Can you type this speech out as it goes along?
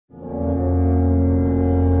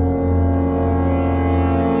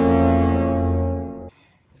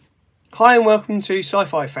Hi and welcome to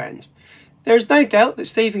Sci-Fi fans. There is no doubt that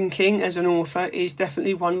Stephen King as an author is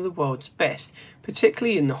definitely one of the world's best,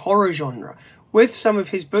 particularly in the horror genre, with some of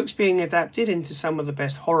his books being adapted into some of the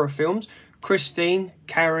best horror films, Christine,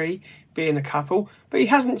 Carrie being a couple, but he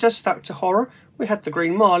hasn't just stuck to horror. We had The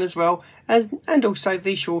Green Mile as well, and also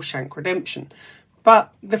The Shawshank Redemption.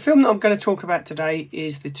 But the film that I'm going to talk about today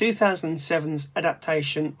is the 2007's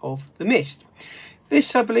adaptation of The Mist.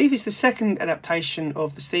 This, I believe, is the second adaptation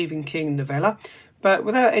of the Stephen King novella, but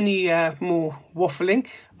without any more waffling,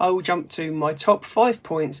 I will jump to my top 5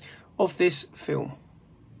 points of this film.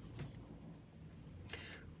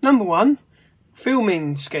 Number 1,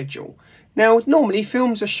 filming schedule. Now, normally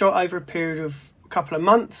films are shot over a period of a couple of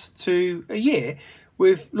months to a year,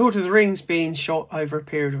 with Lord of the Rings being shot over a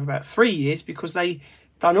period of about 3 years because they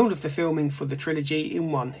done all of the filming for the trilogy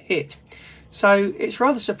in one hit. So it's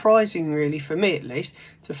rather surprising, really, for me at least,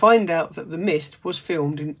 to find out that The Mist was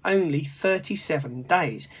filmed in only 37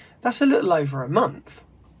 days. That's a little over a month.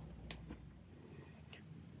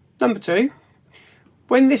 Number 2,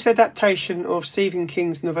 when this adaptation of Stephen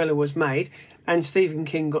King's novella was made and Stephen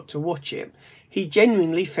King got to watch it, he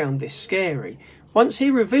genuinely found this scary. Once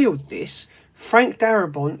he revealed this, Frank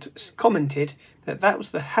Darabont commented that that was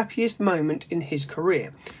the happiest moment in his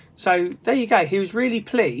career. So there you go, he was really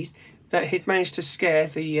pleased that he'd managed to scare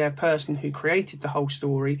the person who created the whole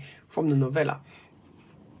story from the novella.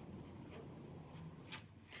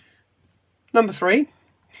 Number 3,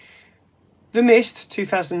 The Mist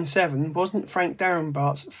 2007 wasn't Frank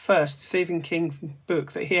Darabont's first Stephen King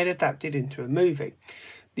book that he had adapted into a movie.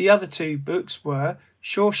 The other two books were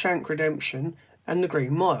Shawshank Redemption and The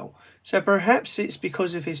Green Mile. So perhaps it's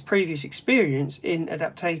because of his previous experience in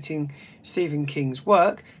adapting Stephen King's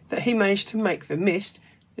work that he managed to make The Mist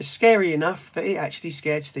scary enough that it actually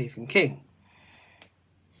scared Stephen King.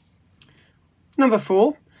 Number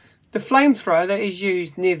 4, the flamethrower that is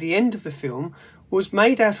used near the end of the film was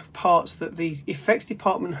made out of parts that the effects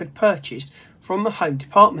department had purchased from a home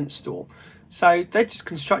department store. So they just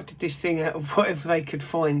constructed this thing out of whatever they could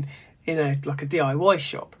find in a DIY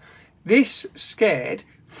shop. This scared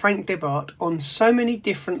Frank Darabont on so many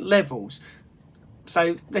different levels.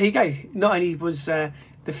 So there you go. Not only was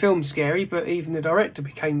the film scary, but even the director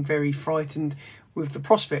became very frightened with the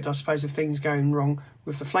prospect, I suppose, of things going wrong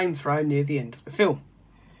with the flamethrower near the end of the film.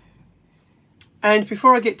 And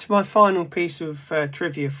before I get to my final piece of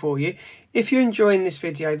trivia for you, if you're enjoying this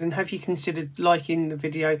video, then have you considered liking the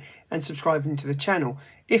video and subscribing to the channel?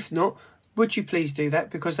 If not, would you please do that,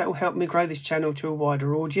 because that will help me grow this channel to a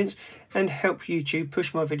wider audience and help YouTube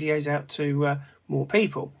push my videos out to more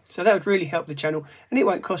people. So that would really help the channel, and it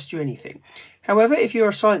won't cost you anything. However, if you're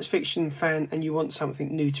a science fiction fan and you want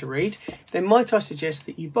something new to read, then might I suggest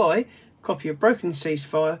that you buy a copy of Broken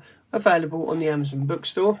Ceasefire, available on the Amazon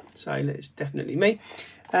bookstore. So it's definitely me.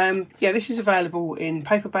 Yeah, this is available in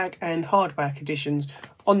paperback and hardback editions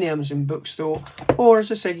on the Amazon bookstore, or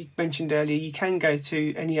as I said, mentioned earlier, you can go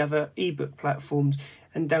to any other ebook platforms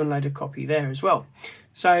and download a copy there as well.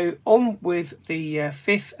 So on with the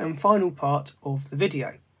 5th and final part of the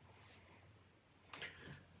video.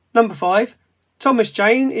 Number 5, Thomas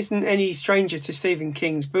Jane isn't any stranger to Stephen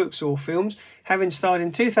King's books or films, having starred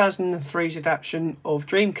in 2003's adaptation of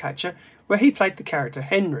Dreamcatcher, where he played the character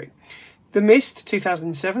Henry. The Mist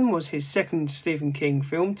 2007 was his second Stephen King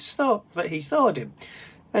film that he starred in.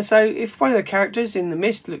 And so if one of the characters in The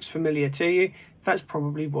Mist looks familiar to you, that's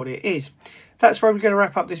probably what it is. That's where we're going to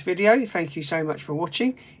wrap up this video. Thank you so much for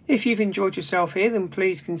watching. If you've enjoyed yourself here, then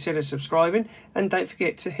please consider subscribing, and don't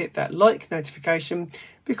forget to hit that like notification,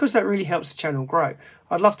 because that really helps the channel grow.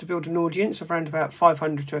 I'd love to build an audience of around about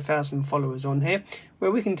 500 to 1,000 followers on here,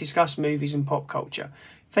 where we can discuss movies and pop culture.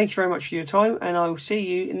 Thank you very much for your time, and I will see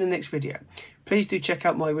you in the next video. Please do check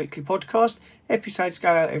out my weekly podcast. Episodes go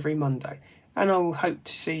out every Monday, and I will hope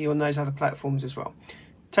to see you on those other platforms as well.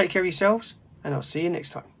 Take care of yourselves, and I'll see you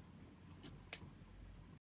next time.